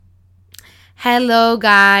Hello,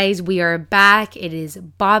 guys. We are back. It is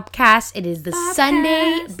Bobcast. It is the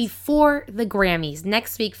Sunday before the Grammys.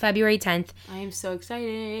 Next week, February 10th. I am so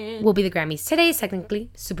excited. Will be the Grammys. Today is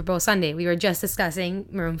technically Super Bowl Sunday. We were just discussing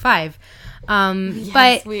Maroon 5.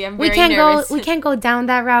 But we can't go down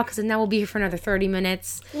that route because now we'll be here for another 30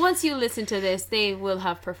 minutes. Once you listen to this, they will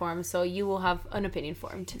have performed, so you will have an opinion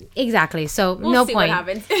formed. Exactly. So we'll see point. What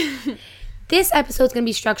happens. This episode's going to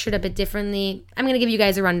be structured a bit differently. I'm going to give you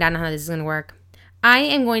guys a rundown on how this is going to work. I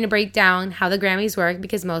am going to break down how the Grammys work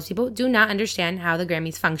because most people do not understand how the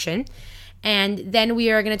Grammys function. And then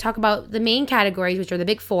we are going to talk about the main categories, which are the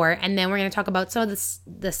big four. And then we're going to talk about some of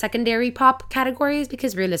the secondary pop categories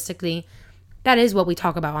because realistically, that is what we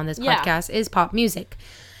talk about on this podcast is pop music.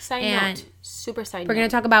 Super side note. We're going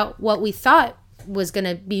to talk about what we thought was going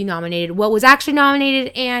to be nominated, what was actually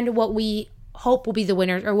nominated, and what we hope will be the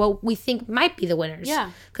winners or what we think might be the winners.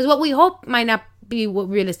 Yeah. Because what we hope might not be what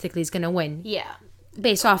realistically is going to win. Yeah.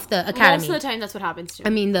 Based off the Academy. Most of the time, that's what happens too.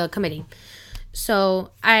 The committee.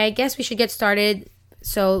 So, I guess we should get started.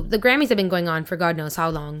 So, the Grammys have been going on for God knows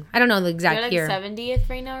how long. I don't know the exact year. 70th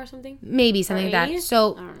right now or something? Maybe something like that.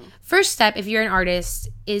 So, first step, if you're an artist,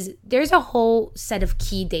 is there's a whole set of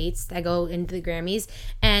key dates that go into the Grammys.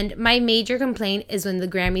 And my major complaint is when the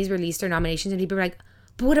Grammys release their nominations and people are like,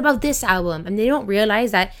 but what about this album? And they don't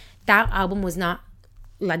realize that album was not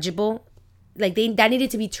legible. Like that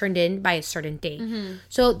needed to be turned in by a certain date. Mm-hmm.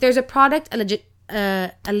 So there's a product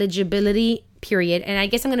eligibility period, and I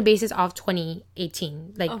guess I'm gonna base this off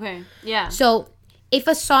 2018. Okay, yeah. So if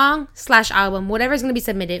a song / album, whatever is gonna be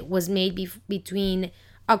submitted, was made between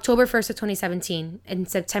October 1st of 2017 and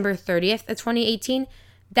September 30th of 2018,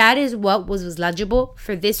 that is what was legible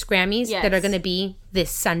for this Grammys that are gonna be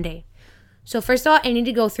this Sunday. So first of all, I need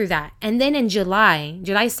to go through that. And then in July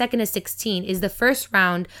 2nd to 16 is the first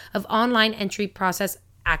round of online entry process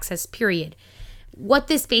access period. What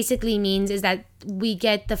this basically means is that we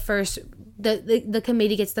get the first, the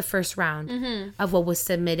committee gets the first round of what was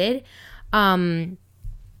submitted. The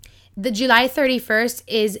July 31st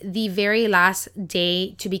is the very last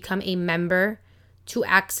day to become a member to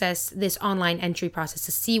access this online entry process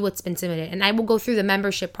to see what's been submitted. And I will go through the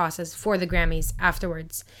membership process for the Grammys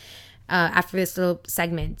afterwards. After this little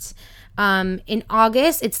segment. In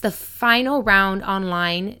August, it's the final round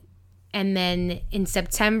online. And then in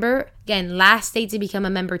September, again, last day to become a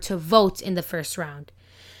member to vote in the first round.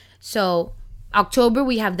 So October,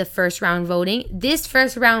 we have the first round voting. This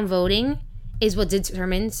first round voting is what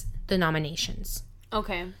determines the nominations.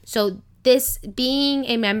 Okay. So this being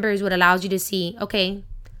a member is what allows you to see, okay,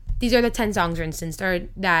 these are the 10 songs, for instance,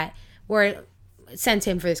 that were sent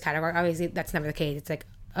in for this category. Obviously, that's never the case. It's like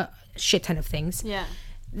a shit ton of things. Yeah.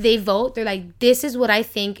 They vote. They're like, this is what I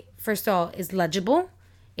think, first of all, is legible.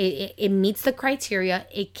 It meets the criteria.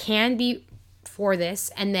 It can be for this.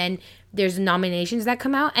 And then there's nominations that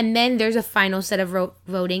come out. And then there's a final set of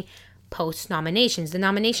voting post nominations. The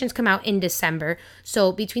nominations come out in December.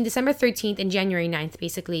 So between December 13th and January 9th,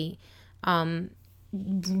 basically,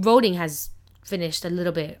 voting has finished a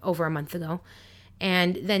little bit over a month ago.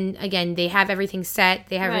 And then, again, they have everything set.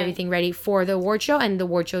 They have everything ready for the award show. And the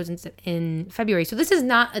award show is in February. So this is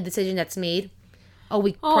not a decision that's made a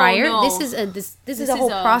week prior. No. This is a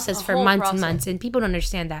whole process for months and months. And people don't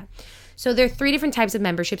understand that. So there are 3 different types of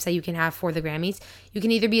memberships that you can have for the Grammys. You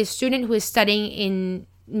can either be a student who is studying in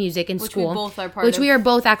music in school. We both are part which we are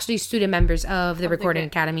both actually student members of the Recording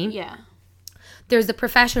Academy. Yeah. There's the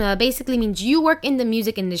professional. That basically means you work in the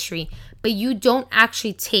music industry, but you don't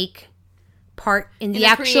actually take part in the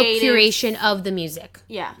actual curation of the music.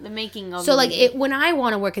 Yeah, the making of so like when I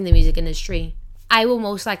want to work in the music industry, I will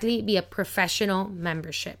most likely be a professional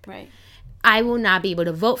membership. Right. I will not be able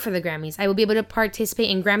to vote for the Grammys. I will be able to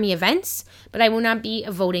participate in Grammy events, but I will not be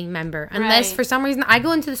a voting member. Unless for some reason I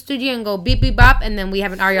go into the studio and go beep beep bop and then we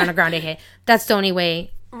have an Ariana Grande hit. That's the only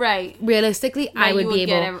way. Right. Realistically, I would be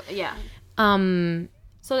able.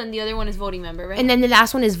 So then the other one is voting member, right? And then the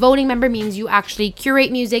last one is voting member, means you actually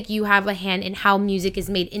curate music. You have a hand in how music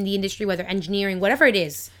is made in the industry, whether engineering, whatever it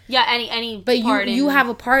is. Yeah, any. But you have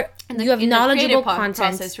a part. You have knowledgeable content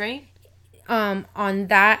process, right? On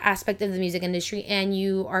that aspect of the music industry, and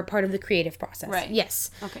you are part of the creative process. Right.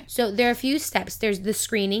 Yes. Okay. So there are a few steps. There's the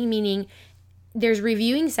screening, meaning there's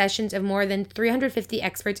reviewing sessions of more than 350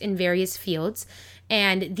 experts in various fields,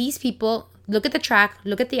 and these people look at the track,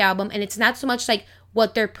 look at the album, and it's not so much like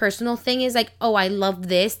what their personal thing is, like, oh, I love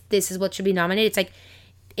this is what should be nominated. It's like,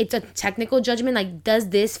 it's a technical judgment, like,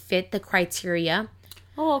 does this fit the criteria?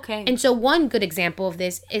 Oh, okay. And so one good example of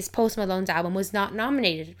this is Post Malone's album was not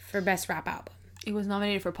nominated for Best Rap Album. It was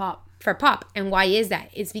nominated for pop. For pop. And why is that?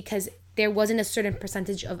 It's because there wasn't a certain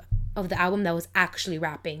percentage of of the album that was actually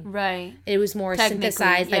rapping. Right. It was more Technically,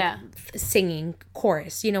 synthesized, like yeah. singing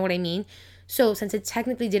chorus. You know what I mean? So since it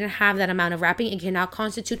technically didn't have that amount of rapping, it cannot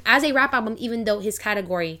constitute as a rap album, even though his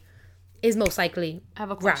category is most likely I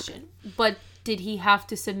have a rap. question. But did he have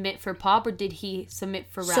to submit for pop or did he submit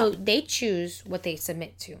for rap? So they choose what they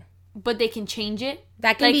submit to. But they can change it?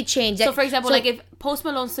 That can be changed. So, for example, like if Post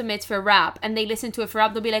Malone submits for rap and they listen to it for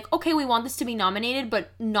rap, they'll be like, okay, we want this to be nominated,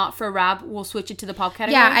 but not for rap. We'll switch it to the pop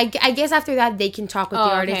category. Yeah, I guess after that, they can talk with the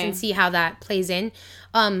artist okay. and see how that plays in.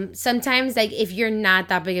 Sometimes, like, if you're not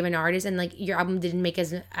that big of an artist and, like, your album didn't make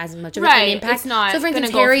as much of an impact. It's not so, for instance,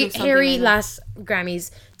 gonna go through something Harry like that. last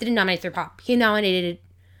Grammys didn't nominate through pop. He nominated it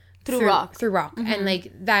Through rock. Through rock. And,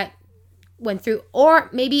 like, that went through. Or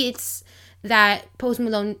maybe it's that Post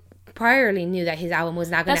Malone priorly knew that his album was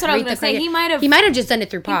not going to That's what I was going to say. He might have just done it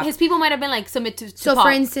through pop. His people might have been like, submit to So, pop.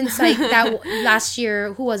 for instance, like that last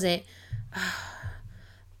year, who was it?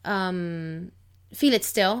 Feel It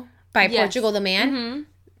Still by Portugal the Man. Mm-hmm.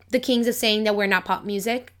 The Kings of saying that we're not pop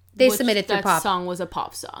music. They submitted through that pop. song was a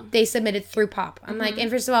pop song. They submitted through pop. I'm like,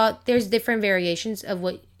 and first of all, there's different variations of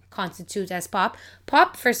what constitutes as pop.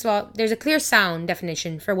 Pop, first of all, there's a clear sound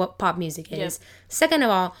definition for what pop music is. Yep. Second of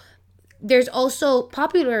all, there's also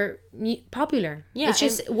popular. Yeah, It's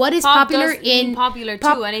just and what is pop popular does mean in popular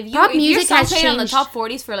pop, too. And if pop your music song has played on the changed. top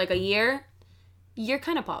 40s for like a year, you're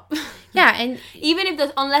kind of pop. Yeah, and Even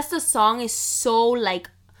if unless the song is so like,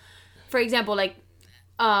 for example, like,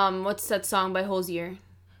 what's that song by Hosier?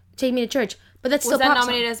 Take Me to Church, but that's Was still that pop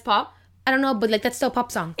nominated song. as pop? I don't know, but like that's still a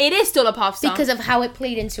pop song It is still a pop song because of how it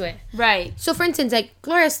played into it. right. So, for instance, like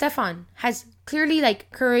Gloria Estefan has clearly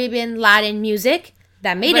like Caribbean Latin music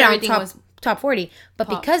that made But it on everything was top 40. But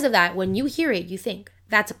pop. because of that, when you hear it, you think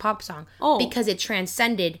that's a pop song. Oh. Because it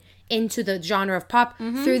transcended into the genre of pop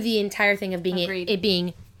through the entire thing of being Agreed. it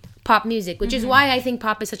being pop music, which is why I think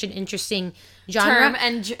pop is such an interesting genre. Term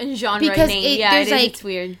and genre Because name. Yeah, there's it's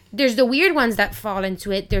weird. There's the weird ones that fall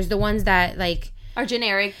into it. There's the ones that like, Our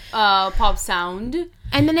generic pop sound.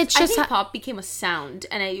 and then it's I just think pop became a sound,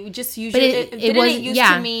 and I just but usually it was used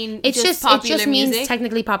yeah. to mean it's just it popular just means music.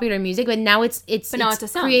 technically popular music, but now it's now it's a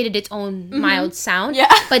sound. created its own mild sound. Yeah.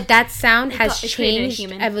 But that sound has it created a changed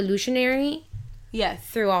human. evolutionary Yes,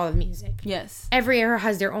 through all of music. yes. Every era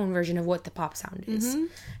has their own version of what the pop sound is,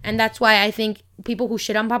 and that's why I think people who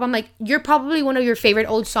shit on pop, I'm like, you're probably one of your favorite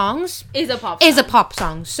old songs Is a pop is song. a pop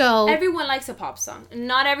song. So Everyone likes a pop song.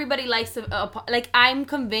 Not everybody likes a pop. Like, I'm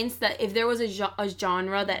convinced that if there was a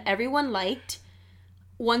genre that everyone liked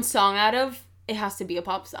one song out of, it has to be a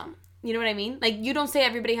pop song. You know what I mean? Like, you don't say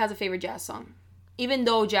everybody has a favorite jazz song. Even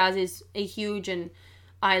though jazz is a huge and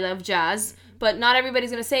I love jazz, but not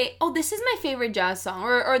everybody's going to say, oh, this is my favorite jazz song,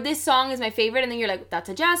 or this song is my favorite, and then you're like, that's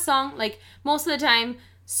a jazz song. Like, most of the time,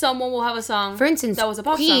 someone will have a song for instance, that was a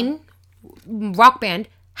pop Queen song. rock band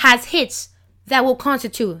has hits that will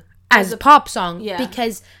constitute as a pop song yeah.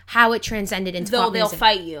 because how it transcended into Though pop they'll music.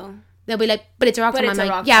 fight you. They'll be like, but it's a rock song. it's I'm a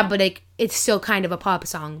like, rock yeah, song. but like it's still kind of a pop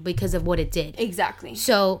song because of what it did. Exactly.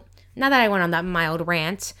 So now that I went on that mild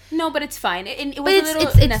rant, No, but it's fine. It was but a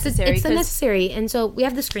little necessary. It's the 'cause- necessary, and so we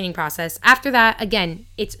have the screening process. After that, again,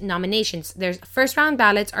 it's nominations. There's first round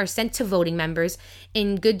ballots are sent to voting members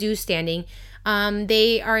in good due standing.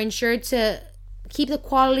 They are ensured to keep the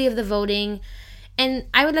quality of the voting, and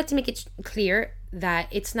I would like to make it clear that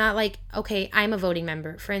it's not like, okay, I'm a voting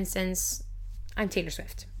member. For instance, I'm Taylor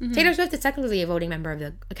Swift. Taylor Swift is technically a voting member of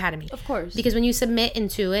the Academy. Of course. Because when you submit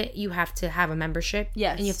into it, you have to have a membership.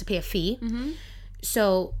 Yes. And you have to pay a fee.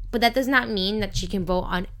 So, but that does not mean that she can vote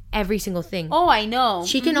on every single thing. Oh, I know.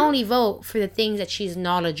 She can only vote for the things that she's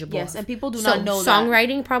knowledgeable Yes, of. and people do not know that.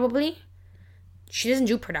 Songwriting, probably. She doesn't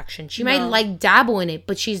do production. She might No. like dabble in it,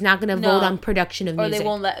 but she's not gonna vote on production of or music. they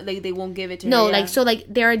won't they won't give it to No, her. like so like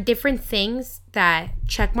there are different things that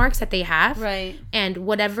check marks that they have. Right. And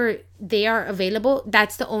whatever they are available,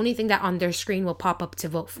 that's the only thing that on their screen will pop up to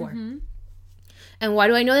vote for. And why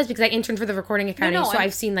do I know this? Because I interned for the Recording Academy, so and-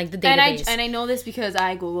 I've seen like the database. And I know this because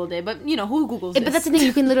I googled it, but you know who googles this? But that's the thing,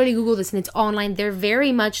 you can literally Google this and it's online. They're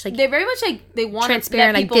very much like They're very much like they want Transparent,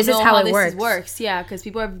 to let like, people this is know how it this works. Yeah, because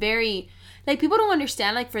people are very like people don't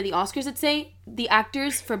understand. Like for the Oscars, let's say the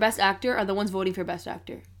actors for Best Actor are the ones voting for Best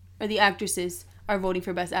Actor, or the actresses are voting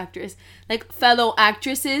for Best Actress. Like fellow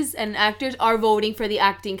actresses and actors are voting for the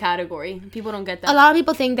acting category. People don't get that. a lot of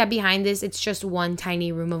people think that behind this it's just one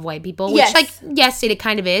tiny room of white people, which Yes. like yes, it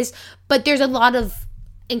kind of is, but there's a lot of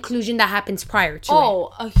inclusion that happens prior to it.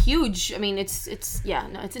 Oh, a huge. I mean, it's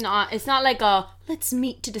not like a let's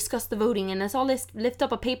meet to discuss the voting and let's all lift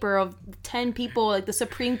up a paper of 10 people like the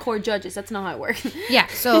Supreme Court judges. That's not how it works. Yeah.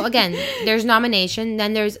 So again, there's nomination.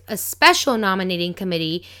 Then there's a special nominating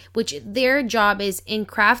committee, which their job is in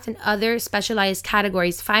craft and other specialized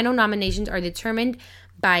categories. Final nominations are determined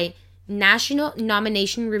by National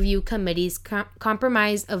Nomination Review Committees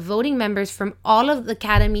comprised of voting members from all of the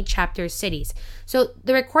Academy chapter cities. So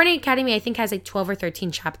the Recording Academy, I think, has like 12 or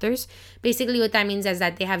 13 chapters. Basically, what that means is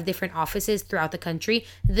that they have different offices throughout the country.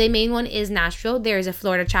 The main one is Nashville. There is a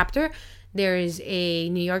Florida chapter. There is a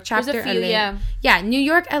New York chapter. There's a few, LA. Yeah, New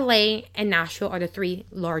York, LA, and Nashville are the 3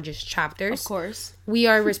 largest chapters. Of course. We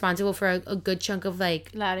are responsible for a good chunk of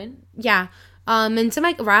like... Latin. Yeah. And some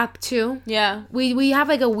like rap too. Yeah. We have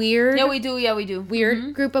like a weird... Yeah, we do.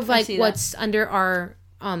 Weird group of like what's under our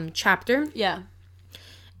chapter. Yeah.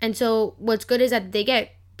 And so what's good is that they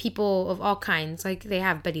get people of all kinds. Like they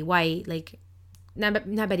have Betty White, like not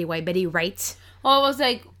Betty White, Betty Wright. Oh, I was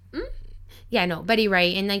like, Yeah, no, Betty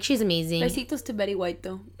Wright, and like she's amazing. Besitos to Betty White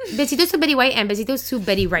though. Besitos to Betty White and besitos to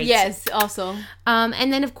Betty Wright. Yes, also.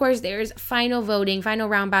 And then of course there's final voting. Final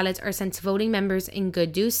round ballots are sent to voting members in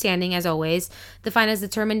good due standing as always. The final is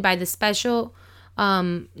determined by the special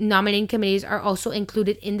nominating committees are also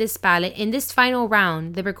included in this ballot. In this final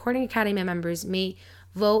round, the Recording Academy members may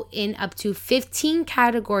vote in up to 15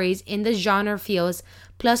 categories in the genre fields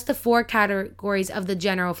plus the 4 categories of the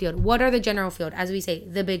general field. What are the general field? As we say,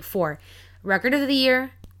 the big 4. Record of the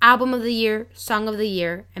Year, Album of the Year, Song of the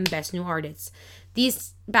Year, and Best New Artists.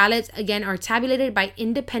 These ballots, again, are tabulated by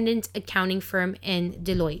independent accounting firm and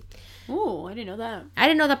Deloitte. Oh, I didn't know that. I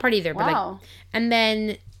didn't know that part either. Wow. But like, and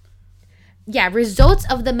then, yeah,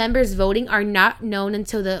 results of the members voting are not known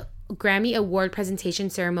until the Grammy Award presentation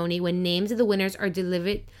ceremony when names of the winners are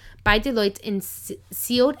delivered by Deloitte in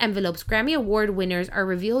sealed envelopes. Grammy Award winners are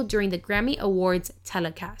revealed during the Grammy Awards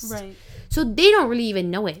telecast. Right. So they don't really even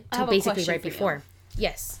know it until basically question right for you. before.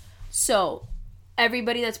 Yes. So,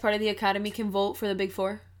 everybody that's part of the Academy can vote for the Big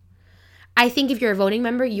 4? I think if you're a voting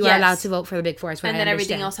member, you are allowed to vote for the Big 4. And then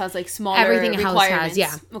everything else has like smaller everything requirements. Has,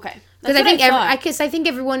 yeah. Okay. Because I think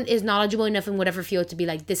everyone is knowledgeable enough in whatever field to be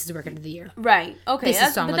like, this is Record of the Year. Right. Okay.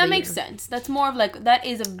 But that makes sense. That's more of like, that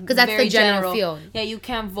is a because that's the general field. Yeah, you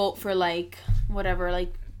can't vote for like whatever,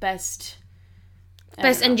 like best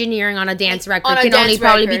engineering on a dance record can only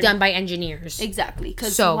probably be done by engineers. Exactly.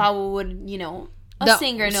 Because how would the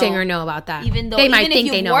singer know about that? Even though they might think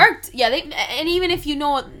they know. And even if you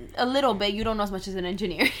know a little bit, you don't know as much as an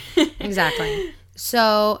engineer. Exactly.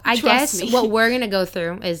 So I Trust guess me. what we're gonna go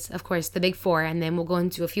through is, of course, the Big 4, and then we'll go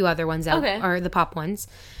into a few other ones that are the pop ones.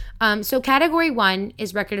 So category 1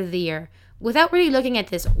 is Record of the Year. Without really looking at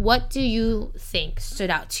this, what do you think stood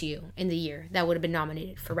out to you in the year that would have been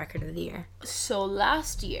nominated for Record of the Year? So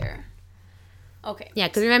last year, okay. Yeah,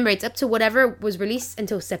 because remember, it's up to whatever was released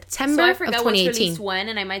until September So I of forgot 2018. what's released when,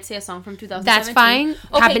 and I might say a song from 2017. That's fine.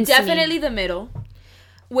 Okay, Happens to me. definitely The Middle,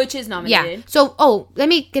 which is nominated. Yeah. So, let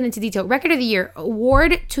me get into detail. Record of the Year.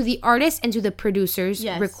 Award to the artist and to the producers,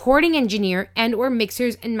 recording engineer, and or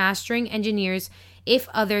mixers and mastering engineers, if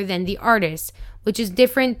other than the artist, which is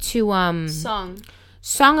different to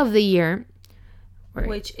Song of the Year.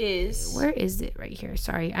 Which is... Where is it? Right here.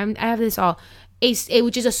 Sorry. I have this all.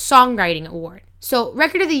 Which is a songwriting award. So,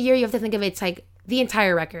 Record of the Year, you have to think of it's like the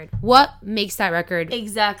entire record. What makes that record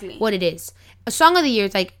exactly what it is? A Song of the Year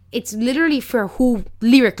is like, it's literally for who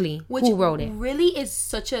wrote it. Really is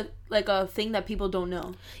such a thing that people don't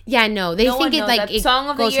know. Yeah, no. They think it like it Song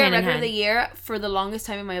of the goes Year, hand in Record of hand. the Year, for the longest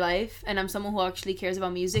time in my life, and I'm someone who actually cares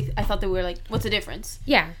about music, I thought they were like, what's the difference?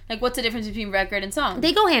 Yeah. Like, what's the difference between record and song?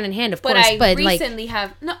 They go hand in hand, of but course. I recently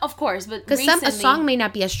have... No, of course, but because a song may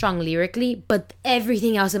not be as strong lyrically, but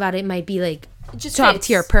everything else about it might be like just top fits.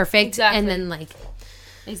 tier, perfect. Exactly. And then like...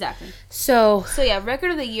 Exactly. So yeah,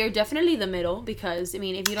 Record of the Year, definitely The Middle, because, I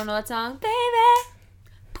mean, if you don't know that song, baby,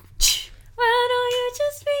 why don't you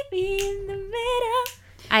just meet me in the middle?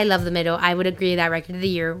 I love The Middle. I would agree that Record of the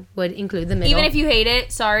Year would include The Middle. Even if you hate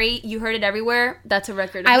it, sorry, you heard it everywhere, that's a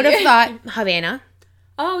Record of the Year. I would have thought Havana.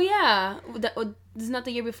 Oh, yeah. This is not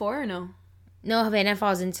the year before, or no? No, Havana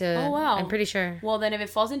falls into... Oh, wow. I'm pretty sure. Well, then if it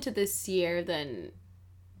falls into this year, then...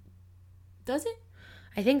 Does it?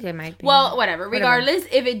 I think it might be. Well, whatever. Regardless,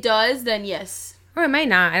 if it does, then yes. Or it might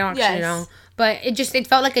not. I don't actually know. But it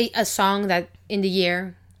felt like a song that in the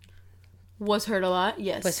year... Was heard a lot,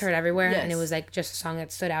 yes. Was heard everywhere, yes. And it was like just a song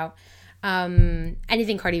that stood out.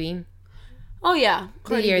 Anything Cardi B. Oh, yeah.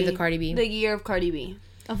 The year of the Cardi B. The year of Cardi B.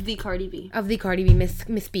 Of the Cardi B. Of the Cardi B,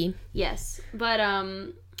 Myth B. Yes. But,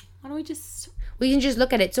 why don't we just... We can just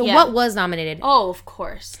look at it. So Yeah. what was nominated? Oh, of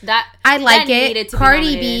course. I like that it. needed to be Cardi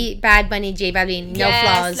nominated. B, Bad Bunny, J Balvin, no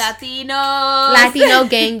flaws. Latinos. Latino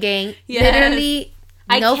gang. Yes. Literally,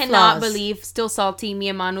 no I cannot flaws. believe, still salty, me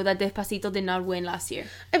and Manu, that Despacito did not win last year.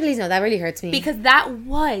 Please no, that really hurts me. Because that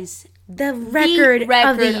was the record,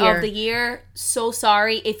 of the year. So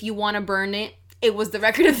sorry if you want to burn it. It was the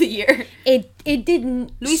record of the year. It did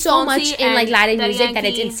Luis so Fonsi much in like and Latin Daddy music that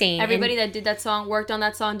it's Yankee, insane. Everybody And that did that song, worked on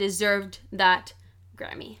that song, deserved that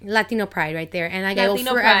Grammy. Latino pride right there, and like I will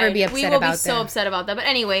Latino forever pride. be upset We will about be so that. upset about that. But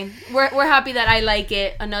anyway, we're happy that I like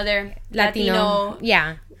it. Another Latino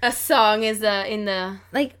yeah. a song is in the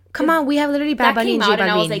Like, come on, we have literally Bad that Bunny came and J out and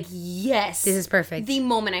I was Balvin. like, yes, This is perfect. The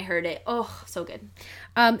moment I heard it, oh, so good.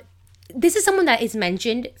 This is someone that is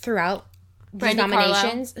mentioned throughout these Brandi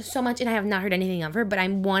nominations so much, and I have not heard anything of her, but I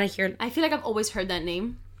want to hear. I feel like I've always heard that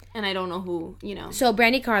name, and I don't know who. So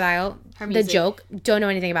Brandi Carlile, The music. Joke, don't know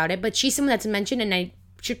anything about it, but she's someone that's mentioned, and I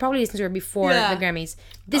should probably listen to her before Yeah. the Grammys.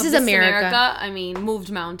 This Of is America. I mean,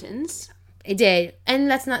 moved mountains. It did, and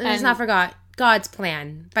let's not forget God's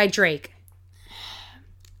Plan by Drake.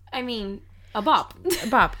 I mean, a bop.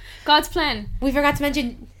 Bop. God's plan. We forgot to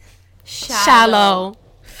mention Shallow.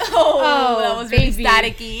 Oh, that was really baby.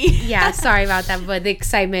 staticky. Yeah, sorry about that, but the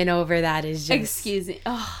excitement over that is just Excuse me.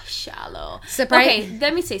 Oh, Shallow. Surprise- Okay,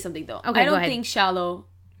 let me say something though. Okay, I go don't ahead. think Shallow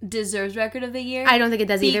deserves record of the year. I don't think it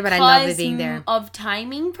does either, but I love it being there. Of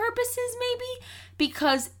timing purposes, maybe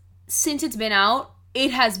because since it's been out,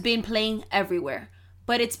 it has been playing everywhere.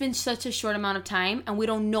 But it's been such a short amount of time, and we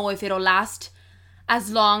don't know if it'll last as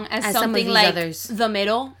long as Some of something these like others. The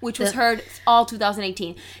Middle, which was heard all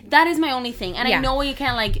 2018. That is my only thing, and Yeah. I know you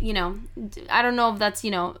can't I don't know if that's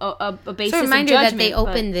a basis So a reminder of that judgment. they but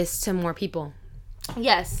opened this to more people.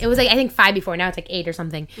 yes, It was like I think 5 before. Now it's like 8 or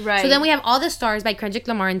something. Right. So then we have All the Stars by Kendrick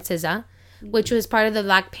Lamar and SZA, which was part of the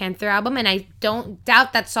Black Panther album, and I don't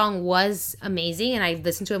doubt that song was amazing, and I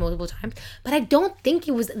listened to it multiple times. But I don't think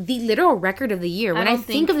it was the literal record of the year. When I don't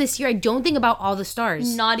think of this year, I don't think about All the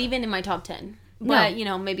Stars. not even in my top 10. But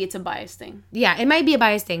maybe it's a bias thing. Yeah, it might be a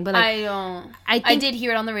bias thing, but like I don't. I I think did hear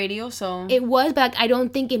it on the radio, so it was, but like, I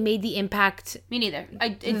don't think it made the impact me neither.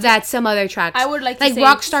 that some other tracks. I would like to like say-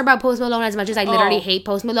 Rockstar by Post Malone. As much as I literally Oh, hate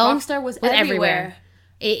Post Malone, Rockstar was everywhere.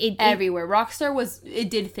 It Everywhere. Rockstar it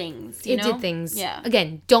did things. You it know? did things. Yeah.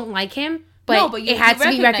 Again, don't like him, but, No, but it had to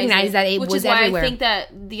be recognized that it which was is why everywhere. I think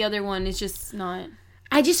that the other one is just not.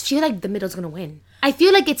 I just feel like the middle's gonna win. I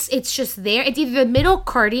feel like it's just there. It's either the middle,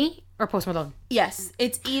 Cardi, or Post Malone. Yes,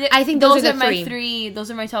 it's either. I think those are the my three. Those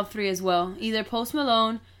are my top three as well. Either Post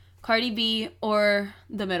Malone, Cardi B, or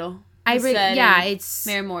the middle. It's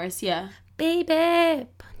Mary Morris. Yeah, baby.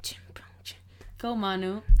 go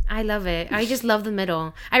Manu. I love it. I just love the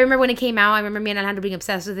middle. I remember when it came out. I remember me and Alejandro being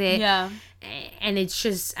obsessed with it. Yeah. And it's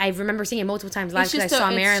just, I remember seeing it multiple times live It's because I just saw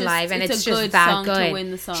a- Maren it's live, and just- it's it's a just good that song to good.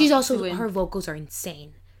 win the song, She's to also, win. her vocals are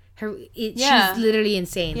insane. Yeah. She's literally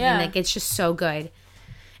insane. Yeah. And like, it's just so good.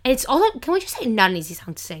 And it's also, can we just say, not an easy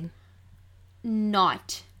song to sing?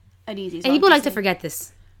 Not an easy song. And people like to sing. forget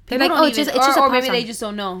this. They're People like, don't oh, it's even- just a or pop maybe song. they just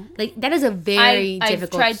don't know. Like, that is a very I've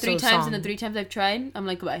difficult tried 3 song. times, and the 3 times I've tried, I'm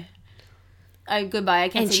like, goodbye. Goodbye. I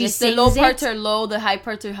can't And sing she this. The low sings parts it. are low, the high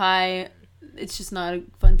parts are high. It's just not a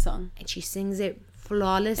fun song. And she sings it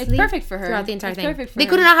flawlessly. It's perfect for her. Throughout the entire It's thing. perfect for They her.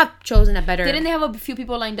 could not have chosen a better. Didn't they have a few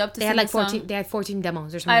people lined up to They sing had like the song? 14. They had 14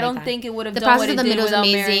 demos or something. I like don't that. think it would have The done process what of the it did middle is without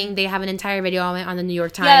amazing. Maren. They have an entire video on the New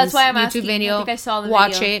York Times. Yeah, that's why I'm YouTube asking. I video. think I saw the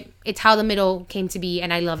Watch video. it. It's how the middle came to be,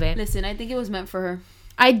 and I love it. Listen, I think it was meant for her.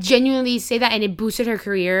 I genuinely say that, and it boosted her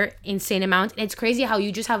career insane amount. And it's crazy how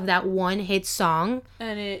you just have that one hit song,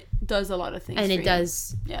 And it does a lot of things. and for it you.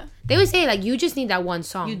 does. Yeah. They would say like you just need that one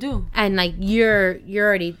song. You do. and like you're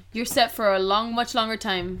already You're set for a much longer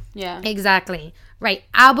time. Yeah. exactly right.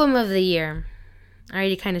 Album of the year. I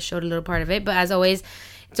already kind of showed a little part of it, but as always,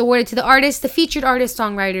 it's awarded to the artist, the featured artist,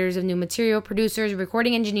 songwriters of new material, producers,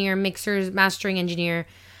 recording engineer, mixers, mastering engineer,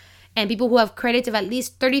 and people who have credits of at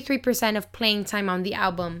least 33% of playing time on the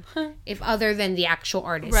album, if other than the actual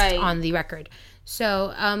artist Right. on the record.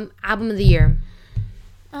 So, album of the year.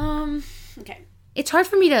 Okay. It's hard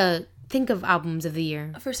for me to think of albums of the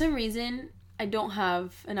year. For some reason, I don't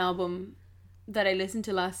have an album that I listened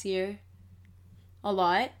to last year a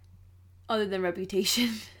lot, other than Reputation.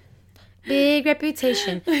 Big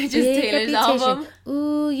Reputation. Just Big Taylor's Reputation. album.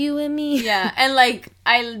 Ooh, you and me. Yeah, and like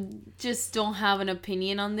I just don't have an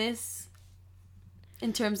opinion on this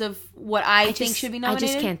in terms of what I think should be nominated.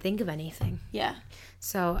 I just can't think of anything. Yeah.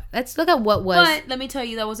 So let's look at what was. But let me tell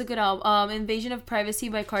you, that was a good album. Invasion of Privacy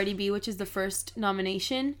by Cardi B, which is the first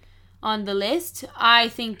nomination on the list. I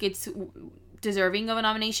think it's deserving of a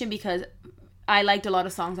nomination because I liked a lot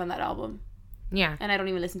of songs on that album. Yeah. And I don't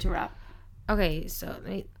even listen to rap. Okay, so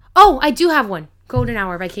I do have one. Golden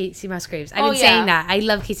Hour by Casey Musgraves. I've been saying that. I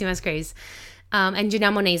love Casey Musgraves. And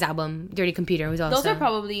Janelle Monáe's album, Dirty Computer, was also. Those are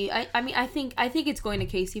probably. I mean, I think it's going to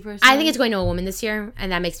Casey first. I think it's going to a woman this year,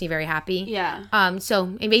 and that makes me very happy. Yeah.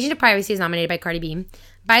 So Invasion of Privacy is nominated by Cardi B.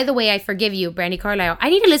 By the way, I Forgive You, Brandi Carlile. I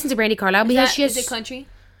need to listen to Brandi Carlile because she has. Is it country?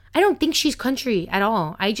 I don't think she's country at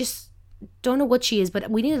all. I just don't know what she is,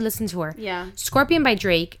 but we need to listen to her. Yeah. Scorpion by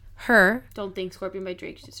Drake. Her. Don't think Scorpion by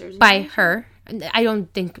Drake deserves. By her. I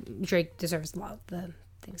don't think Drake deserves a lot of the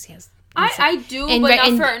things he has. I do,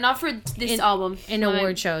 but not for this album. In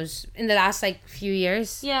award shows in the last few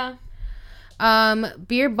years. Yeah.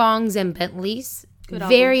 Beer Bongs and Bentleys. Good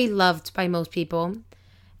very album. Loved by most people.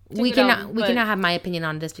 We cannot have my opinion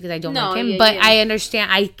on this because I don't like him. Yeah, but I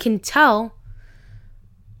understand. I can tell.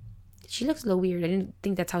 She looks a little weird. I didn't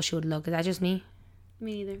think that's how she would look. Is that just me?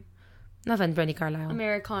 Me neither. No offense, Brandi Carlile.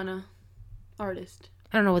 Americana artist.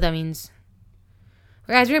 I don't know what that means.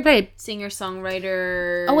 Guys, we're gonna play singer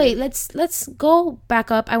songwriter. Oh wait, let's go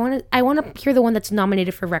back up. I wanna hear the one that's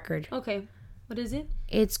nominated for record. Okay, what is it?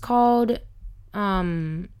 It's called,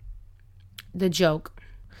 The Joke.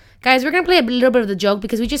 Guys, we're gonna play a little bit of The Joke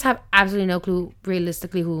because we just have absolutely no clue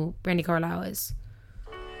realistically who Brandi Carlile is.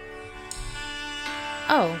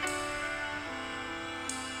 Oh.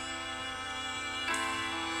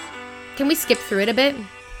 Can we skip through it a bit?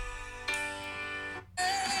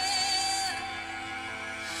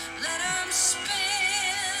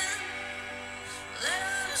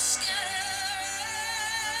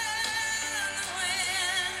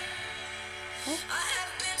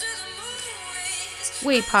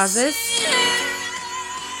 Wait, pause this.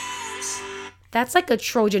 That's like a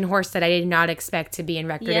Trojan horse that I did not expect to be in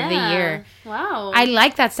Record of the Year. Wow. I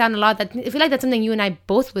like that sound a lot. I feel like that's something you and I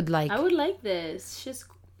both would like. I would like this. She has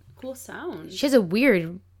cool sound. She has a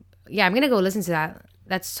weird... Yeah, I'm going to go listen to that.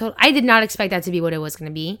 That's so... I did not expect that to be what it was going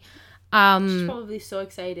to be. She's probably so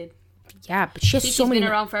excited. Yeah, but she has so many... She's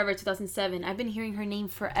been around forever, 2007. I've been hearing her name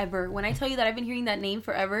forever. When I tell you that I've been hearing that name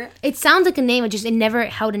forever... It sounds like a name, it never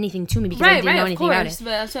held anything to me because I didn't know anything about it. But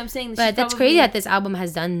that's what I'm saying. But that's crazy that this album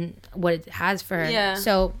has done what it has for her. Yeah.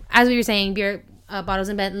 So, as we were saying, Beer Bottles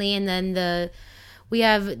and Bentley, and then we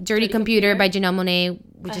have Dirty Computer by Janelle Monáe.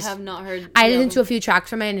 I have not heard... I listened to a few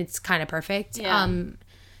tracks from it, and it's kind of perfect. Yeah.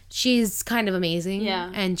 She's kind of amazing.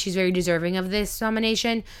 Yeah. And she's very deserving of this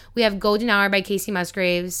nomination. We have Golden Hour by Casey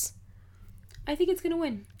Musgraves. I think it's gonna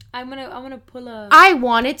win. I'm gonna pull a... I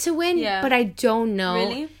want it to win, Yeah. but I don't know.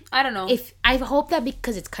 Really? I don't know. If I hope that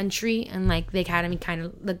because it's country and the Academy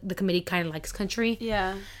the committee kind of likes country.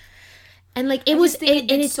 Yeah. And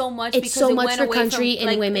it's so much. It's so much for country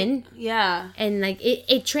and women. Yeah. And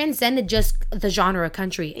it transcended just the genre of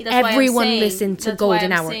country. That's Everyone listened to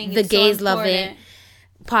Golden Hour. The gays love it.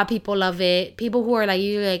 Pop people love it. People who are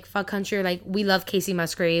fuck country are we love Casey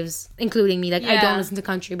Musgraves, including me. I don't listen to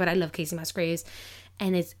country, but I love Casey Musgraves.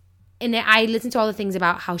 And I listen to all the things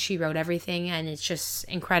about how she wrote everything, and it's just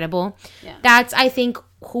incredible. Yeah. That's, I think,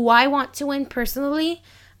 who I want to win personally.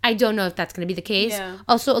 I don't know if that's going to be the case. Yeah.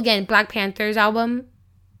 Also, again, Black Panther's album.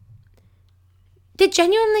 Did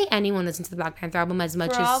genuinely anyone listen to the Black Panther album as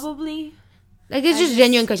much as... Probably. It's just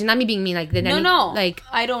genuine question, not me being mean. No.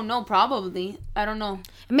 I don't know, probably. I don't know.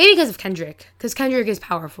 Maybe because of Kendrick. Because Kendrick is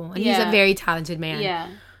powerful, and he's a very talented man.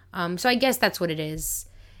 Yeah. So I guess that's what it is.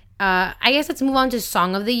 I guess let's move on to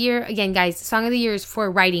Song of the Year. Again, guys, Song of the Year is for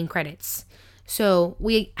writing credits. So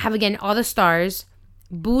we have, again, All the Stars,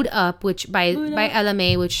 Boo'd Up, which by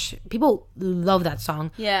LMA, which people love that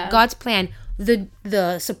song. Yeah. God's Plan.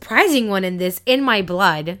 The surprising one in this, In My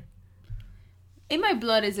Blood. In My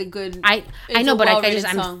Blood is a good... I know, but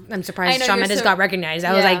I'm surprised Shawn Mendes got recognized.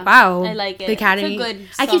 I was like, wow. I like it. The Academy. It's a good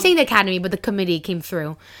I song. keep saying the Academy, but the committee came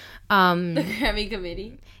through. The Grammy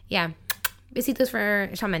Committee. Yeah. Besitos for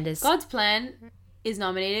Shawn Mendes. God's Plan is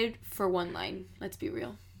nominated for one line. Let's be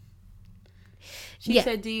real. She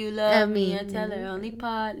said, "Do you love me?" I tell her only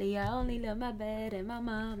partly. I only love my bed and my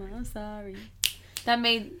mama. I'm sorry. That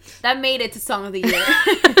made it to Song of the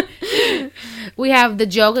Year. We have The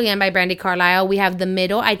Joke again by Brandi Carlile. We have The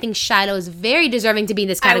Middle. I think Shallow is very deserving to be in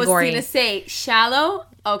this category. I was gonna say Shallow.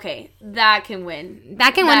 Okay, that can win.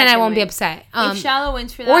 That can win, and I won't be upset. If Shallow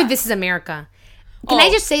wins for that, or This Is America. Can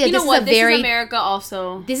I just say that this is America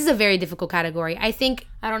also. This is a very difficult category. I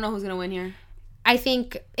don't know who's gonna win here. I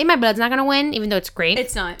think In My Blood's not gonna win, even though it's great.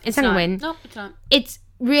 It's not. It's not gonna win. Nope, it's not. It's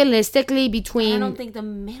realistically between... I don't think The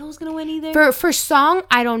Middle's gonna win either. For song,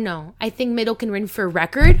 I don't know. I think Middle can win for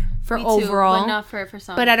record, for Me too, overall. but not for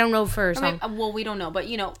song. But I don't know for song. Well, we don't know, but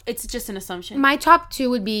it's just an assumption. My top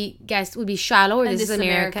two would be Shallow or This Is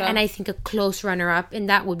America. And I think a close runner-up, and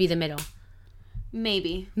that would be The Middle.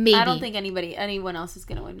 Maybe. Maybe. I don't think anyone else is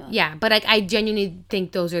gonna win that. Yeah, but like I genuinely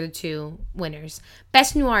think those are the two winners.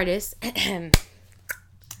 Best New Artist.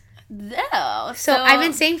 So I've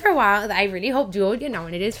been saying for a while that I really hope Duo would get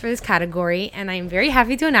nominated for this category, and I'm very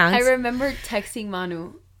happy to announce. I remember texting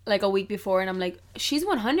Manu like a week before, and I'm like, she's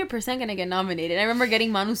 100% gonna get nominated. I remember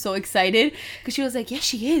getting Manu so excited because she was like, yeah,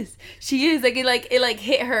 she is. Like it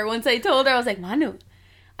hit her once I told her. I was like, Manu,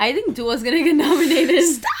 I think Duo's gonna get nominated.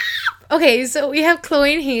 Stop. Okay, so we have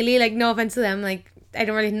Chloe and Haley. Like, no offense to them, like. I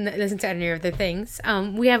don't really listen to any of their things.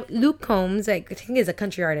 We have Luke Combs, like I think is a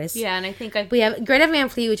country artist. Yeah, and I think we have Greta Van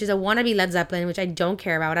Fleet, which is a wannabe Led Zeppelin, which I don't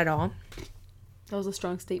care about at all. That was a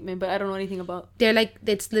strong statement, but I don't know anything about. They're like,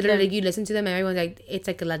 it's literally like you listen to them and everyone's like, it's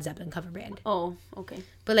like a Led Zeppelin cover band. Oh, okay.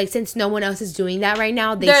 But like since no one else is doing that right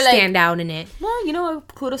now, they're stand out in it. Well, you know,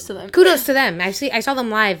 kudos to them. Kudos to them. Actually, I saw them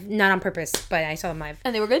live, not on purpose, but I saw them live.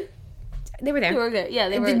 And they were good. They were there. They were good. Yeah,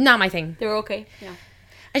 they were. Not my thing. They were okay. Yeah.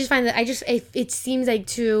 I just find that it seems like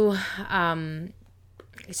too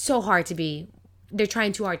it's so hard to be. They're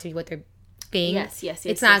trying too hard to be what they're being. Yes.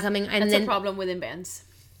 It's not coming. And that's then a problem within bands.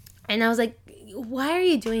 And I was like, why are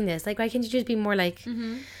you doing this? Like, why can't you just be more like,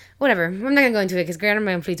 whatever. I'm not gonna go into it because Greta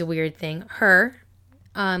Van Fleet's a weird thing. Her,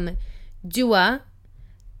 Dua,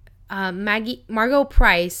 Margot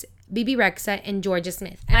Price, Bebe Rexha, and Georgia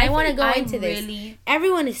Smith. And I want to go into this.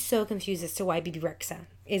 Everyone is so confused as to why Bebe Rexha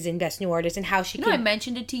is in Best New Artist and how she I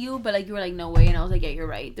mentioned it to you, but like you were like, no way. And I was like, yeah, you're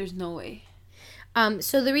right. There's no way.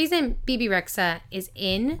 So the reason Bebe Rexha is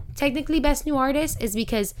in technically Best New Artist is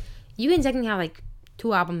because you can technically have like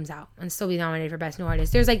 2 albums out and still be nominated for Best New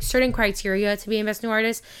Artist. There's like certain criteria to be in Best New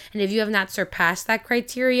Artist, and if you have not surpassed that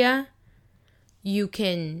criteria, you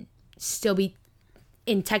can still be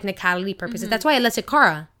in technicality purposes. That's why Alessia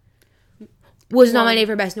Cara was nominated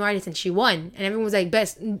for Best New Artist and she won, and everyone was like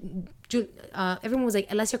everyone was like,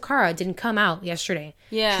 Alessia Cara didn't come out yesterday.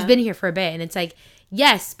 Yeah, she's been here for a bit, and it's like,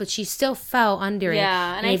 yes, but she still fell under it.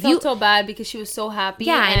 Yeah, and I felt so bad because she was so happy.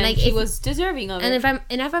 Yeah, and like she was deserving of it.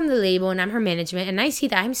 And if I'm the label and I'm her management and I see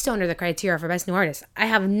that I'm still under the criteria for Best New Artist, I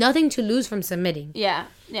have nothing to lose from submitting. Yeah,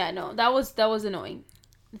 no, that was annoying.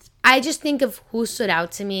 I just think of who stood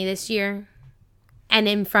out to me this year, and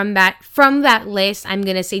then from that list, I'm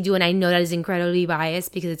gonna say Dua, and I know that is incredibly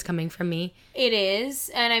biased because it's coming from me. It is,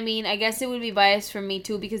 and I mean, I guess it would be biased from me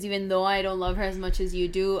too because even though I don't love her as much as you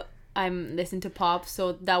do, I'm listening to pop,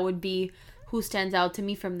 so that would be who stands out to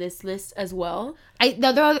me from this list as well.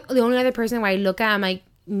 The only other person where I look at, I'm like,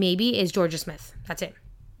 maybe is Georgia Smith. That's it.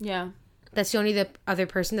 Yeah. That's the only other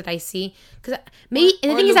person that I see. Cause maybe,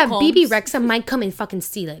 and the thing is that Bebe Rexha might come and fucking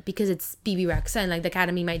steal it because it's Bebe Rexha, and like the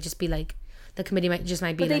Academy might just be like, the committee might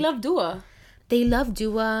be but they love Dua. They love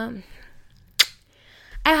Dua.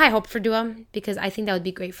 I have high hopes for Dua because I think that would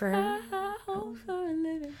be great for her.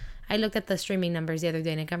 I looked at the streaming numbers the other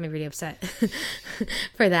day and it got me really upset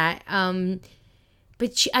for that.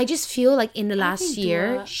 But I just feel like in the last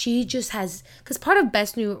year, she just has... Because part of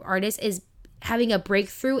Best New Artist is having a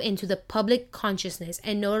breakthrough into the public consciousness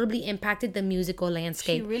and notably impacted the musical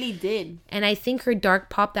landscape. She really did. And I think her dark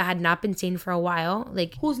pop that had not been seen for a while...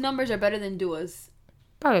 like whose numbers are better than Dua's?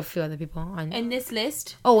 Probably a few other people on in this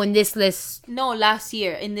list. Oh, in this list. No, last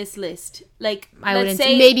year in this list. Like I wouldn't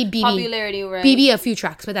say maybe Bebe. Popularity, right? Bebe a few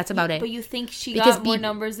tracks, but that's about it. But you think she got more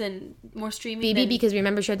numbers and more streaming? Bebe because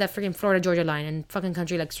remember she had that freaking Florida Georgia line and fucking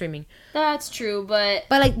country like streaming. That's true, but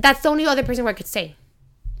like that's the only other person where I could say.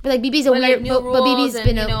 But like Bebe's a weird, like, but Bebe's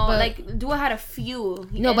been a like Dua had a few.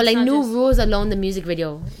 No, but like New Rules alone, the music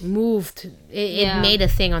video moved. It made a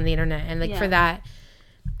thing on the internet, and like for that.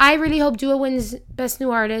 I really hope Dua wins Best New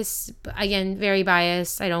Artist. But again, very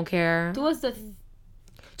biased. I don't care. Dua's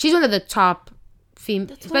she's one of the top female.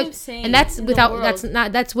 That's what I'm saying. And that's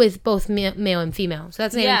that's with both male and female. So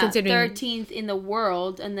that's not even considering 13th in the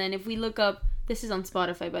world. And then if we look up, this is on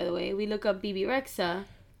Spotify by the way. We look up Bebe Rexha.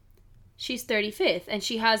 She's 35th, and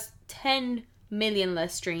she has 10 million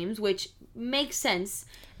less streams, which makes sense.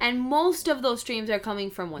 And most of those streams are coming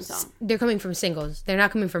from one song. They're coming from singles. They're not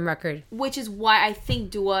coming from record. Which is why I think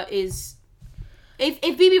Dua is... If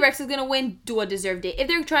Bebe Rexha is going to win, Dua deserved it. If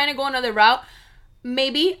they're trying to go another route,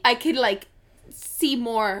 maybe I could, like, see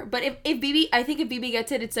more. But if Bebe... I think if Bebe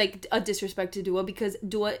gets it, it's, like, a disrespect to Dua. Because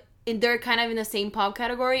Dua... They're kind of in the same pop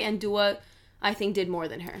category. And Dua, I think, did more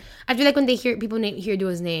than her. I feel like when people hear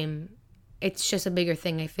Dua's name, it's just a bigger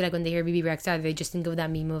thing. I feel like when they hear Bebe Rexha, they just think of that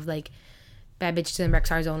meme of, like... Bad bitches and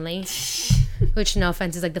Rexars only, which no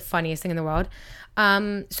offense is like the funniest thing in the world.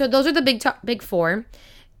 So those are the big four.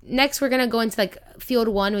 Next, we're gonna go into like field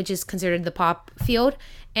 1, which is considered the pop field,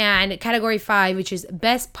 and category 5, which is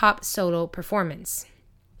best pop solo performance.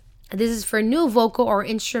 This is for new vocal or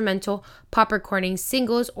instrumental pop recordings,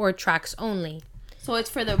 singles, or tracks only. So it's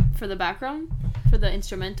for the background, for the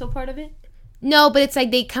instrumental part of it. No, but it's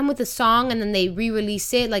like they come with a song and then they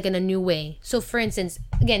re-release it like in a new way. So for instance,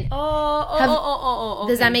 again, okay.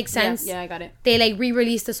 Does that make sense? Yeah, I got it. They like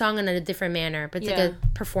re-release the song in a different manner, but it's like a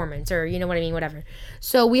performance, or you know what I mean, whatever.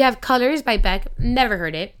 So we have Colors by Beck. Never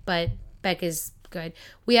heard it, but Beck is good.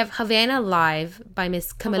 We have Havana Live by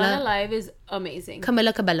Miss Camila. Havana Live is amazing.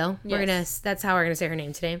 Camila Cabello. Yes. That's how we're gonna say her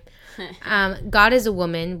name today. God is a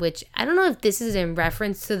Woman, which I don't know if this is in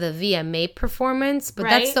reference to the VMA performance, but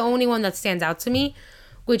that's the only one that stands out to me.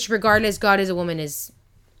 Which, regardless, God is a Woman is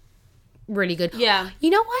really good. Yeah. You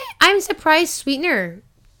know what? I'm surprised Sweetener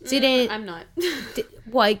didn't. I'm not.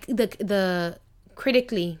 Like the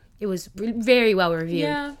critically, it was very well reviewed.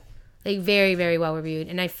 Yeah. Like very, very well reviewed,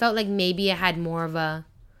 and I felt like maybe it had more of a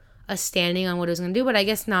standing on what it was gonna do, but I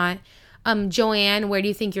guess not. Joanne, Where Do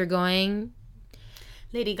You Think You're Going?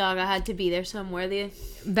 Lady Gaga had to be there somewhere.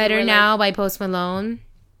 Better Now by Post Malone.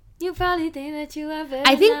 You probably think that you have better.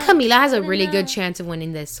 I think Camila has a really good chance of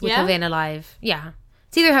winning this with Havana Live. Yeah,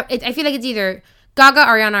 it's either. I feel like it's either Gaga,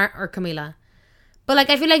 Ariana, or Camila. But like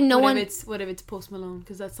I feel like what if it's Post Malone,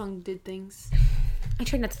 because that song did things. I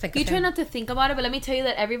try not to think. You try not to think about it, but let me tell you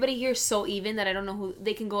that everybody here is so even that I don't know who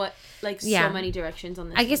they can go like so many directions on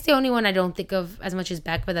this. I guess the only one I don't think of as much is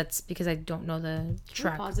Beck, but that's because I don't know the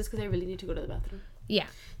track. Pause this because I really need to go to the bathroom. Yeah.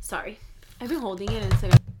 Sorry, I've been holding it and it's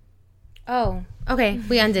like. Oh, okay.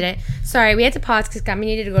 We undid it. Sorry, we had to pause because Cami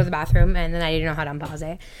needed to go to the bathroom, and then I didn't know how to unpause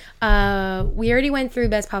it. We already went through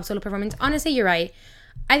Best Pop Solo Performance. Honestly, you're right.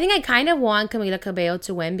 I think I kind of want Camila Cabello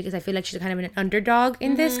to win because I feel like she's kind of an underdog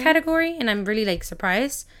in this category, and I'm really like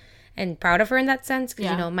surprised and proud of her in that sense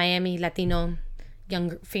because you know, Miami, Latino,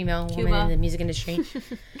 young female woman in the music industry.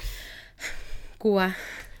 Cuba.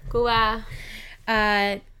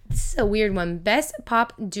 This is a weird one. Best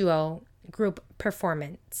Pop Duo Group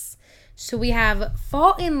Performance. So we have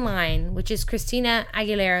Fall in Line, which is Christina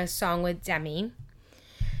Aguilera's song with Demi.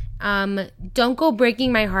 Don't Go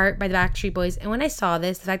Breaking My Heart by the Backstreet Boys. And when I saw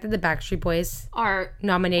this, the fact that the Backstreet Boys are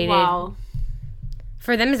nominated, wow,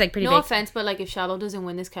 for them is like pretty big. No offense, but like if Shallow doesn't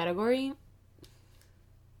win this category,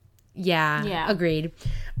 yeah, agreed.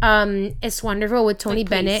 It's Wonderful with Tony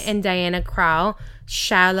Bennett and Diana Krall.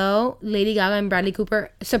 Shallow, Lady Gaga and Bradley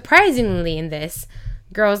Cooper. Surprisingly in this,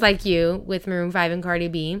 Girls Like You with Maroon 5 and Cardi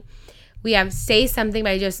B. We have Say Something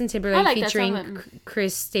by Justin Timberlake featuring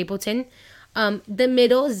Chris Stapleton. The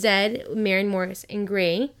Middle, Zed, Maren Morris, and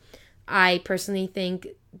Gray. I personally think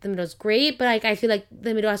The Middle's great, but like I feel like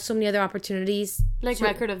The Middle has so many other opportunities. Like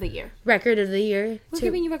Record of the Year. Who's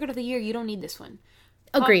giving you Record of the Year? You don't need this one.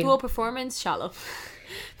 Agreed. Dual performance, Shallow.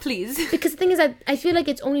 Please. Because the thing is that I feel like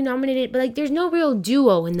it's only nominated, but like there's no real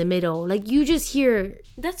duo in The Middle. Like you just hear.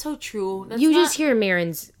 That's so true. Just hear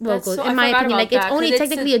Maren's vocals. In my opinion, like it's only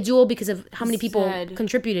technically a duo because of how many people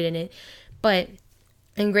contributed in it,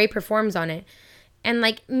 and Gray performs on it, and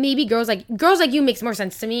like maybe Girls Like You makes more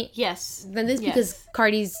sense to me. Yes. Than this because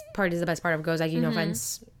Cardi's part is the best part of Girls Like You. No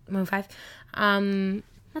offense, Maroon 5.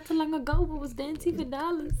 Not so long ago, but was dancing for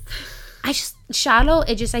dollars. Shallow.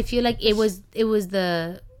 I feel like it was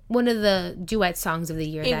the one of the duet songs of the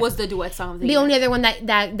year. It was the duet song of the year. The only other one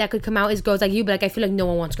that could come out is Girls Like You, but like I feel like no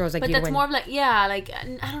one wants Girls Like You to win. But that's more of like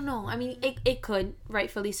I don't know. I mean, it could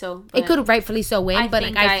rightfully so. It could rightfully so win, but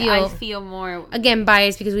like I feel more again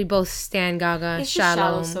biased because we both stan Gaga. It's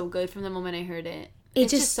Shallow so good from the moment I heard it.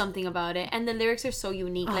 It's just something about it, and the lyrics are so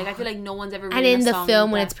unique. Like I feel like no one's ever written and in a the song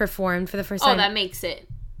film like when it's performed for the first time. Oh, that makes it.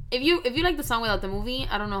 If you like the song without the movie,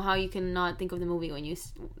 I don't know how you can not think of the movie when you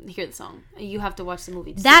hear the song. You have to watch the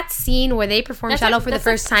movie. That scene where they perform Shallow for the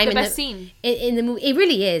first time the best scene in the movie, it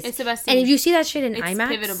really is. It's the best scene. And if you see that shit in it's IMAX,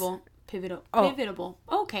 pivotal.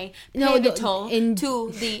 Okay, pivotal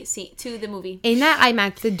to the movie. In that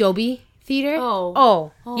IMAX, the Dolby Theater.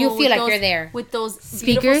 Oh, you feel like you're there with those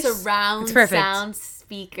speakers, surround sound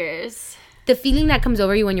speakers. The feeling that comes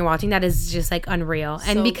over you when you're watching that is just like unreal,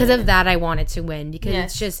 and because of that I want it to win because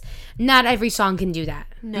it's just not every song can do that.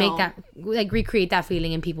 Make that like recreate that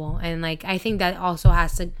feeling in people, and like I think that also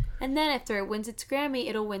has to. And then after it wins its Grammy,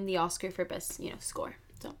 it'll win the Oscar for best score.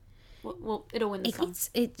 So, well it'll win the song.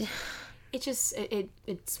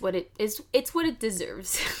 It's what it is. It's what it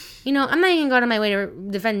deserves. I'm not even going out of my way to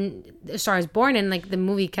defend A Star Is Born in like the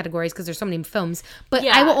movie categories because there's so many films. But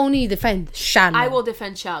I will only defend Shallow. I will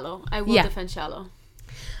defend Shallow.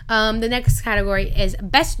 The next category is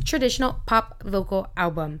Best Traditional Pop Vocal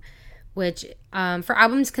Album, which for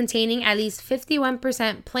albums containing at least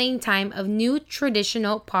 51% playing time of new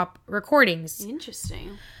traditional pop recordings.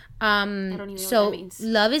 Interesting. I don't even know what that means.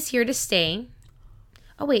 Love Is Here to Stay.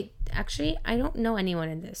 Oh wait, actually, I don't know anyone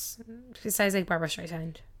in this besides like Barbara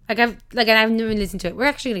Streisand. I've never listened to it. We're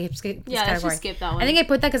actually gonna skip this Yeah, let's category. just skip that one. I think I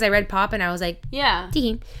put that because I read pop and I was like, Yeah.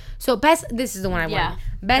 Team. So this is the one I Yeah. want.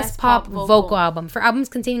 Best pop vocal album for albums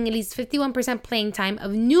containing at least 51% playing time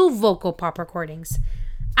of new vocal pop recordings.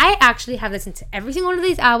 I actually have listened to every single one of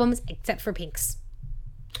these albums except for Pink's.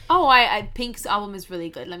 Oh, I Pink's album is really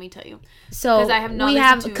good. Let me tell you. So 'Cause I have not we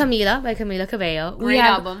have listened to- Camila by Camila Cabello. Great we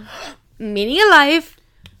have album. Meaning of Life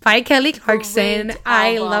by Kelly Clarkson. Great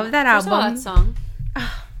I album. love that First of all, album. that song.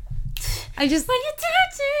 I just When you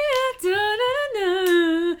touch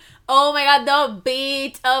it, oh my god, the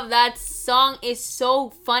beat of that song is so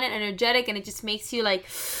fun and energetic, and it just makes you like,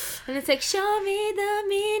 and it's like, show me the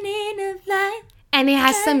meaning of life. and it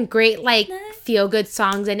has some great like feel good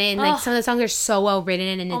songs in it, and like Oh. some of the songs are so well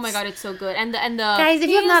written. And Oh my god, it's so good. And the guys, if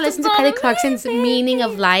you have not listened to Kelly Clarkson's Meaning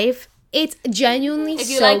of Life, it's genuinely if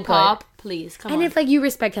you so like good. pop, please come And on. if like you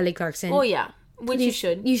respect Kelly Clarkson, Oh yeah, which you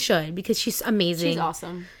should. You should, because she's amazing. She's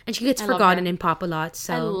awesome. And she gets I love forgotten her. in pop a lot.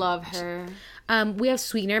 So I love her. we have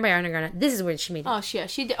Sweetener by Ariana Grande. This is where she made it. Oh,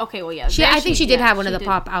 she did. Okay, well, yeah. I think she did have one of she the did.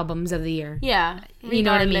 pop albums of the year. Yeah, You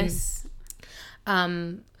know what I mean? regardless.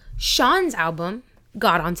 Shawn's album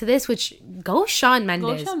got onto this, which go Shawn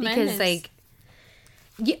Mendes, Shawn because Mendes.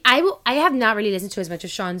 like I have not really listened to as much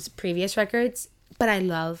of Shawn's previous records, but I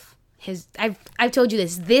love his. I've told you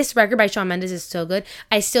this record by Shawn Mendes is so good.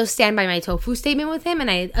 I still stand by my Tofu statement with him,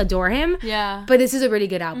 and I adore him. Yeah. But this is a really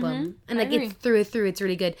good album, and I like agree. it's through, it's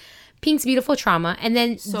really good. Pink's Beautiful Trauma, and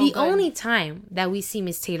then the good. only time that we see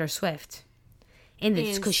Miss Taylor Swift in this,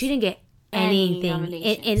 Is because she didn't get any anything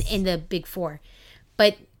nominations. in the big four,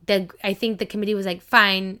 but I think the committee was like,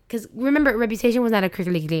 fine, because remember, Reputation was not a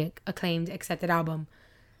critically acclaimed accepted album,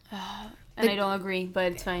 And I don't agree,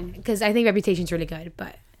 but it's fine. because I think Reputation's really good.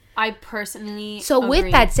 But I personally so agree.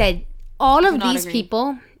 with that said, all of not these agree.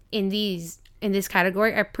 people in this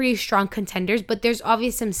category are pretty strong contenders, but there's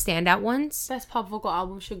obviously some standout ones. Best pop vocal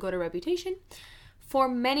album should go to Reputation for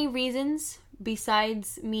many reasons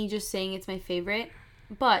besides me just saying it's my favorite.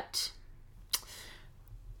 But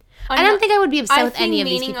I don't think I would be upset I with think any of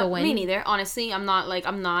these Meaning people Me winning. neither. Honestly, I'm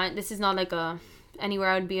not. This is not like a anywhere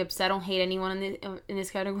I would be upset. I don't hate anyone in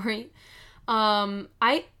this category.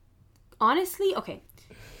 I honestly, okay.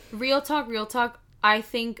 Real talk. I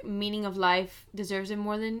think Meaning of Life deserves it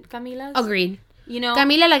more than Camila's. Agreed. You know,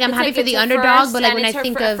 Camila, like, I'm it's happy for it's the her underdog, first, but, like, and when it's I her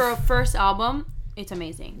think for of- a first album, it's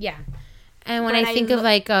amazing. Yeah. And when But I I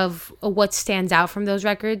think of what stands out from those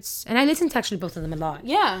records, and I listen to actually both of them a lot.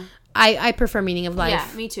 Yeah. I prefer Meaning of Life. Yeah,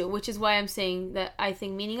 me too. Which is why I'm saying that I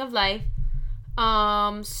think Meaning of Life.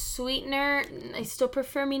 Sweetener, I still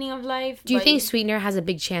prefer Meaning of Life. Do you but think Sweetener has a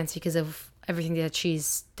big chance because of everything that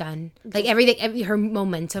she's done? Like everything, her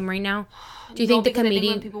momentum right now? Do you No, think the because I think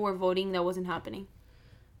comedian... when people were voting, that wasn't happening.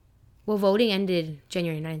 Well, voting ended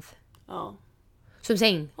January 9th. Oh. So I'm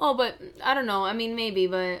saying... Oh, but I don't know. I mean, maybe,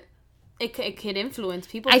 but it could influence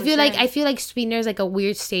people. I for feel sure. like Sweetener is like a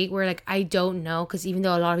weird state where like I don't know, because even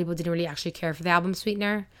though a lot of people didn't really actually care for the album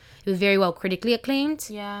Sweetener, it was very well critically acclaimed.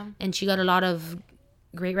 Yeah. And she got a lot of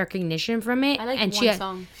great recognition from it. I like and one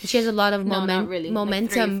song. She has a lot of No, not really. Like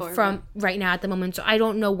momentum 3 or 4, from right now at the moment. So I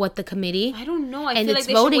don't know what the committee. I don't know. I And feel it's like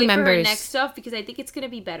they should voting wait for her members. next stuff because I think it's gonna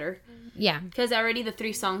be better. Yeah, Because already the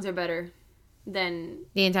 3 songs are better than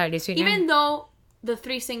the entirety of Sweetener. even though the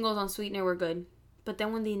 3 singles on Sweetener were good. But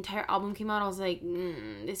then when the entire album came out, I was like,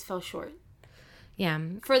 this fell short. Yeah,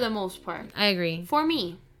 For the most part. I agree. For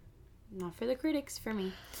me. Not for the critics, for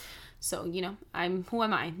me. So, you know, who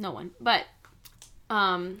am I? No one. But,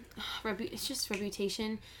 it's just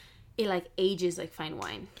Reputation. It, like, ages like fine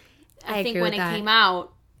wine. I think agree when with it that. came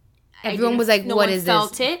out, Everyone was like, no "What one is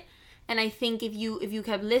felt this?" it. And I think if you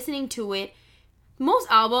kept listening to it, most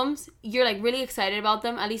albums, you're like really excited about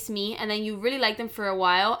them, at least me, and then you really like them for a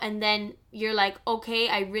while, and then you're like, okay,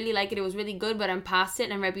 I really like it, it was really good, but I'm past it.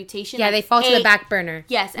 And Reputation, Yeah, like, they fall to the back burner.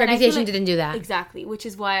 Yes, and I feel Reputation like- didn't do that. Exactly, which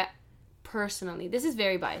is why, personally, this is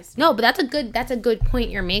very biased. No, but that's a good point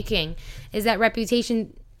you're making. Is that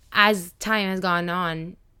Reputation, as time has gone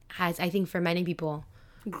on, has, I think, for many people,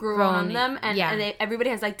 Grew on them, and, yeah.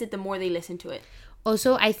 everybody has liked it the more they listen to it.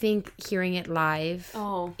 Also, I think hearing it live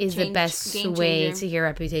is the best game way changer. to hear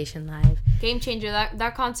Reputation live. Game changer.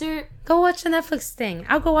 That concert, Go watch the Netflix thing.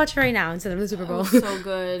 I'll go watch it right now instead of the Super Bowl. so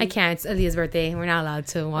good. I can't. It's Aaliyah's birthday. We're not allowed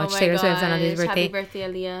to Oh watch my Taylor Swift on Aaliyah's gosh, birthday. Happy birthday,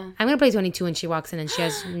 Aaliyah. I'm going to play 22 when she walks in and she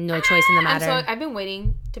has no choice in the matter. I've been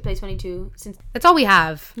waiting to play 22 since. That's all we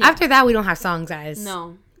have. After that, we don't have songs, guys.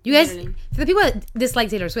 No. You guys, literally. for the people that dislike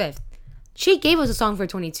Taylor Swift, she gave us a song for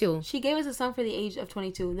 22. She gave us a song for the age of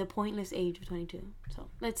 22, the pointless age of 22. So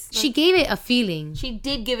let's She gave it a feeling. She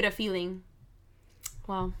did give it a feeling.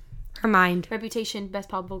 Wow. Her mind. Reputation, best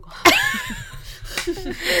pop vocal.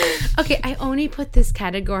 Okay, I only put this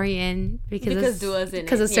category in because Dua's in it.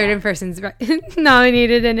 because a certain person's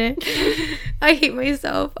nominated in it. I hate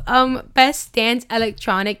myself. Best dance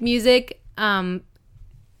electronic music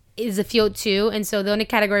is a field too, and so the only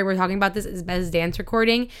category we're talking about this is best dance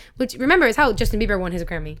recording, which remember is how Justin Bieber won his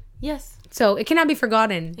Grammy. Yes. So it cannot be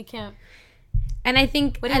forgotten. It can't. And I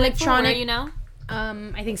think What do you electronic. Where are you now?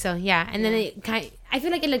 I think so. Yeah, and then I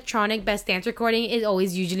feel like electronic best dance recording is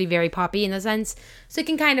always usually very poppy in a sense, so it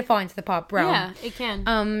can kind of fall into the pop realm. Yeah, it can.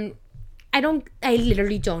 I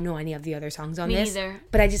literally don't know any of the other songs on Me this. neither.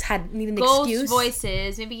 But I just had needed an Ghost excuse.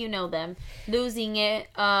 Voices, maybe you know them. Losing It,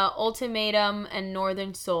 Ultimatum, and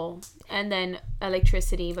Northern Soul, and then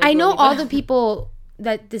Electricity. By I know Dua Lipa. all the people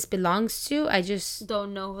that this belongs to. I just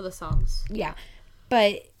Don't know the songs. yeah,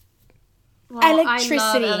 but Well, Electricity.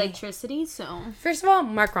 I love Electricity, so first of all,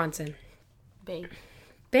 Mark Ronson, babe.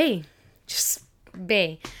 Bae, just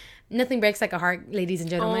Bae. Nothing breaks like a heart, ladies and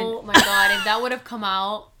gentlemen. Oh my god, if that would have come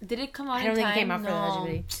out, did it come out? I don't in think time? it came out for the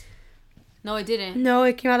Legendary. No, it didn't. No,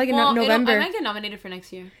 it came out like in November. I might get nominated for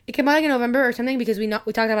next year. It came out like in November or something because we talked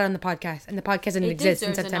about it on the podcast, and the podcast didn't exist in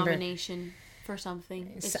deserves September. a nomination for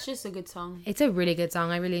something. It's just a good song. It's a really good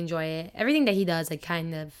song. I really enjoy it. Everything that he does, I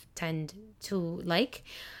kind of tend to like.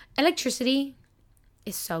 Electricity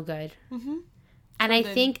is so good. Mm-hmm. And I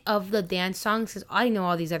think of the dance songs, because I know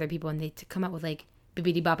all these other people, and they come out with like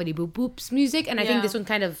bibbidi boppity boop boops music, and I think this one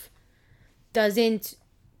kind of doesn't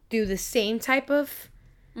do the same type of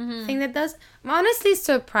thing that does. I'm honestly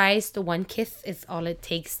surprised the One Kiss is All It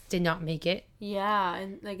Takes did not make it. Yeah,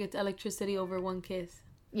 and like it's Electricity over One Kiss.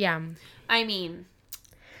 Yeah. I mean,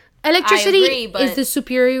 Electricity I agree, but is the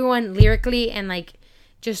superior one lyrically and like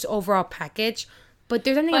just overall package. But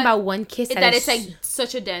there's something about One Kiss that it's like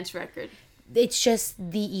such a dance record. It's just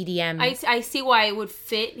the EDM I see why it would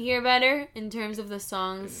fit here better in terms of the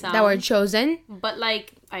songs sound. that were chosen. But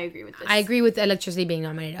like, I agree with this. I agree with Electricity being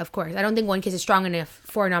nominated, of course. I don't think One Kiss is strong enough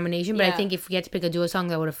for a nomination, but I Yeah. think if we had to pick a duo song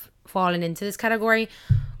that would have fallen into this category,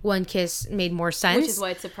 One Kiss made more sense. Which is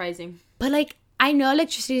why it's surprising. But like, I know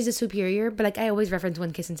Electricity is the superior, but like I always reference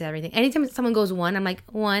One Kiss into everything. Anytime someone goes one, I'm like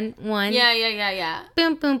one. Yeah.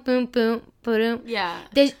 Boom, boom, boom, boom, boom. Yeah.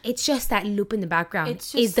 It's just that loop in the background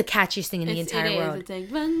It's is just- the catchiest thing in the entire world. It's like,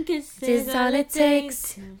 one kiss is all it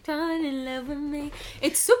takes. to fall in love with me.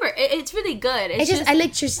 It's super. It's really good. It's just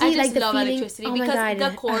Electricity, I just like the love feeling. Electricity Oh my because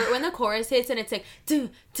God. when the chorus hits and it's like do.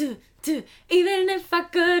 Even if I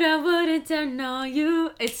could, I wouldn't turn on you.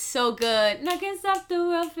 It's so good. I can stop the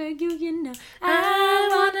world for you, you know. I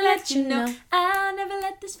wanna let you know. I'll never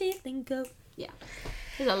let this feeling go. Yeah.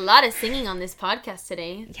 There's a lot of singing on this podcast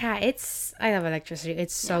today. Yeah, I love Electricity.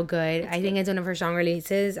 It's so good. I think it's one of her song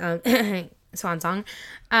releases. Swan song.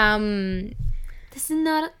 This is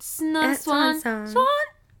not a Swan swan. song.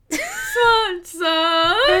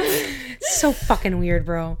 Swan. So fucking weird,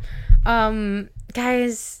 bro.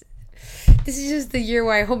 Guys, this is just the year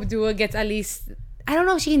where I hope Dua gets at least. I don't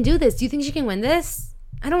know if she can do this. Do you think she can win this?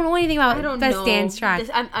 I don't know anything about I don't best know. dance track.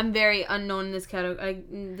 I'm very unknown in this category.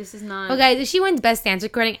 This is not. Well, guys, if she wins best dance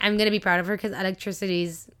recording, I'm gonna be proud of her because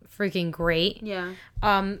Electricity's freaking great. Yeah.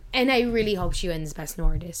 And I really hope she wins best new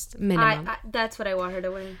artist minimum. That's what I want her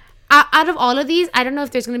to win. Out of all of these, I don't know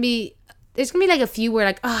if there's gonna be like a few where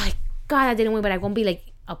like, oh God, I didn't win, but I won't be like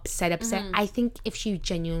upset. Mm-hmm. I think if she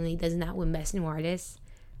genuinely does not win best new artist,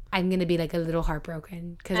 I'm gonna be like a little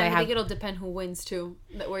heartbroken because I think it'll depend who wins too.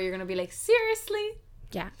 Where you're gonna be like, seriously?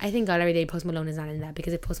 yeah, I think God every day Post Malone is not in that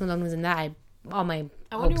because if Post Malone was in that, I wonder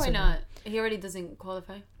hopes why would- not. He already doesn't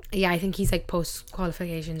qualify. Yeah, I think he's like post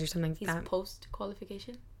qualifications or something He's like that. post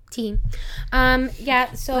qualification. Team.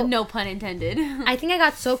 Yeah, so No pun intended. I think I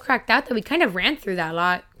got so cracked out that we kind of ran through that a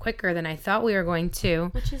lot quicker than I thought we were going to.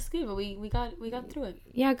 Which is good, but we got through it.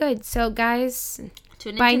 Yeah, good. So guys,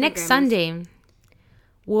 Tune by into the next Grammys. Sunday,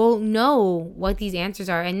 we'll know what these answers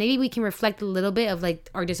are, and maybe we can reflect a little bit of like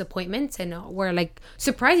our disappointments and we're like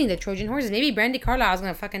surprising the Trojan horses. Maybe Brandy Carlisle is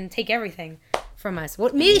gonna fucking take everything from us.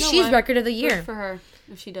 What? Maybe You know she's what? record of the Good year. for her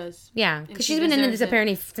if she does. Yeah, because she she's been in deserves this it.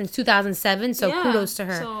 apparently since 2007. So Yeah, kudos to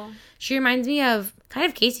her. so- She reminds me of kind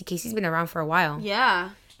of Casey. Casey's been around for a while. Yeah.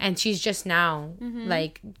 And she's just now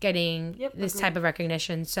like getting this agreed. type of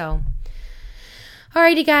recognition. So,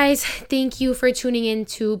 alrighty, guys, thank you for tuning in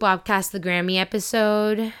to Bobcast the Grammy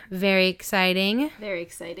episode. Very exciting. Very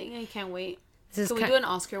exciting. I can't wait. This is Can we do an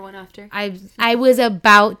Oscar one after? I was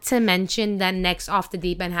about to mention that next Off the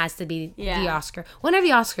Deep End has to be the Yeah. Oscar. When are the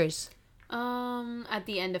Oscars? At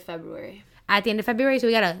the end of February. At the end of February, so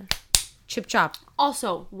we gotta chip chop.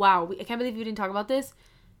 Also, wow, I can't believe we didn't talk about this.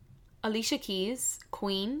 Alicia Keys,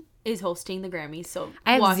 Queen, is hosting the Grammys. So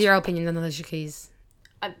I have watch. zero opinions on Alicia Keys.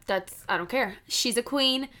 I don't care. She's a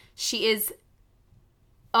queen. She is.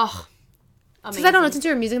 Oh. Since I don't listen to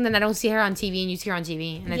her music, then I don't see her on TV, and you see her on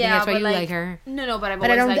TV, and I think that's why you like her. No, but I've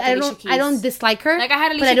But always liked Alicia Keys. I don't dislike her. Like I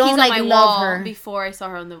had Alicia but I don't Keys on like my love wall her before I saw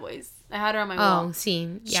her on The Voice. I had her on my wall. Oh,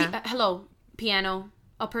 see, yeah. Hello, piano.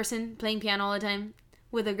 A person playing piano all the time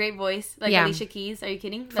with a great voice, like Alicia Keys. Are you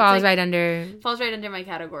kidding? Falls right under my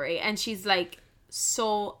category, and she's like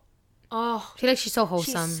so. Oh, I feel like she's so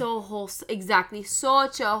wholesome. She's so wholesome. Exactly,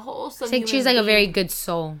 such a wholesome. She's like a very good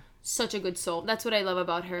soul. Such a good soul. That's what I love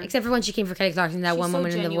about her. Except for when she came for Kelly Clarkson, that one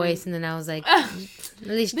moment in The Voice, and then I was like,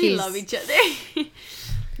 Alicia They Keys. love each other.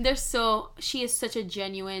 She is such a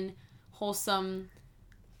genuine, wholesome,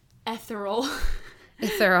 ethereal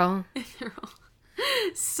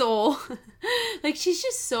soul. Like, she's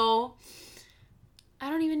just so,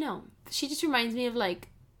 I don't even know. She just reminds me of, like,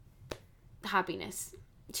 happiness.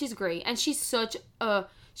 She's great. And she's so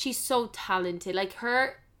talented. Like,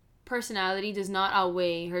 her personality does not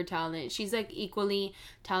outweigh her talent. She's, like, equally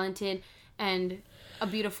talented and a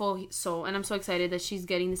beautiful soul. And I'm so excited that she's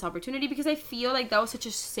getting this opportunity, because I feel like that was such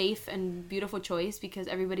a safe and beautiful choice, because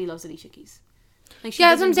everybody loves Alicia Keys. Like, yeah,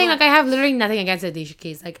 that's what I'm saying. Like, I have literally nothing against Alicia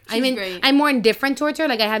Keys. Like, great. I'm more indifferent towards her.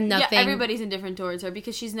 Like, I have nothing. Yeah, everybody's indifferent towards her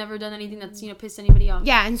because she's never done anything that's, pissed anybody off.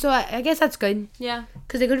 Yeah, and so I guess that's good. Yeah.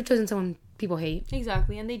 Because they could have chosen someone people hate.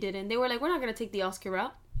 Exactly, and they didn't. They were like, we're not going to take the Oscar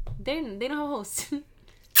route. They don't have a host.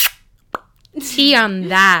 Tea on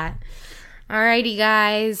that. Alrighty,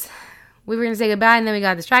 guys. We were going to say goodbye, and then we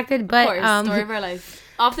got distracted. But, of course, story of our life.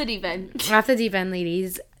 Off the deep end. Off the deep end,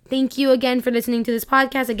 ladies. Thank you again for listening to this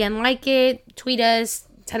podcast. Again, like it, tweet us,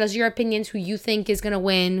 tell us your opinions, who you think is going to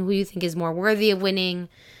win, who you think is more worthy of winning.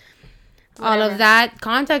 Whatever. All of that.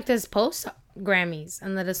 Contact us post Grammys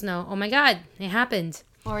and let us know, oh my God, it happened.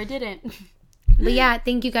 Or it didn't. But yeah,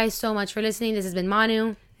 thank you guys so much for listening. This has been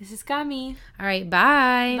Manu. This is Kami. All right,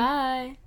 bye. Bye.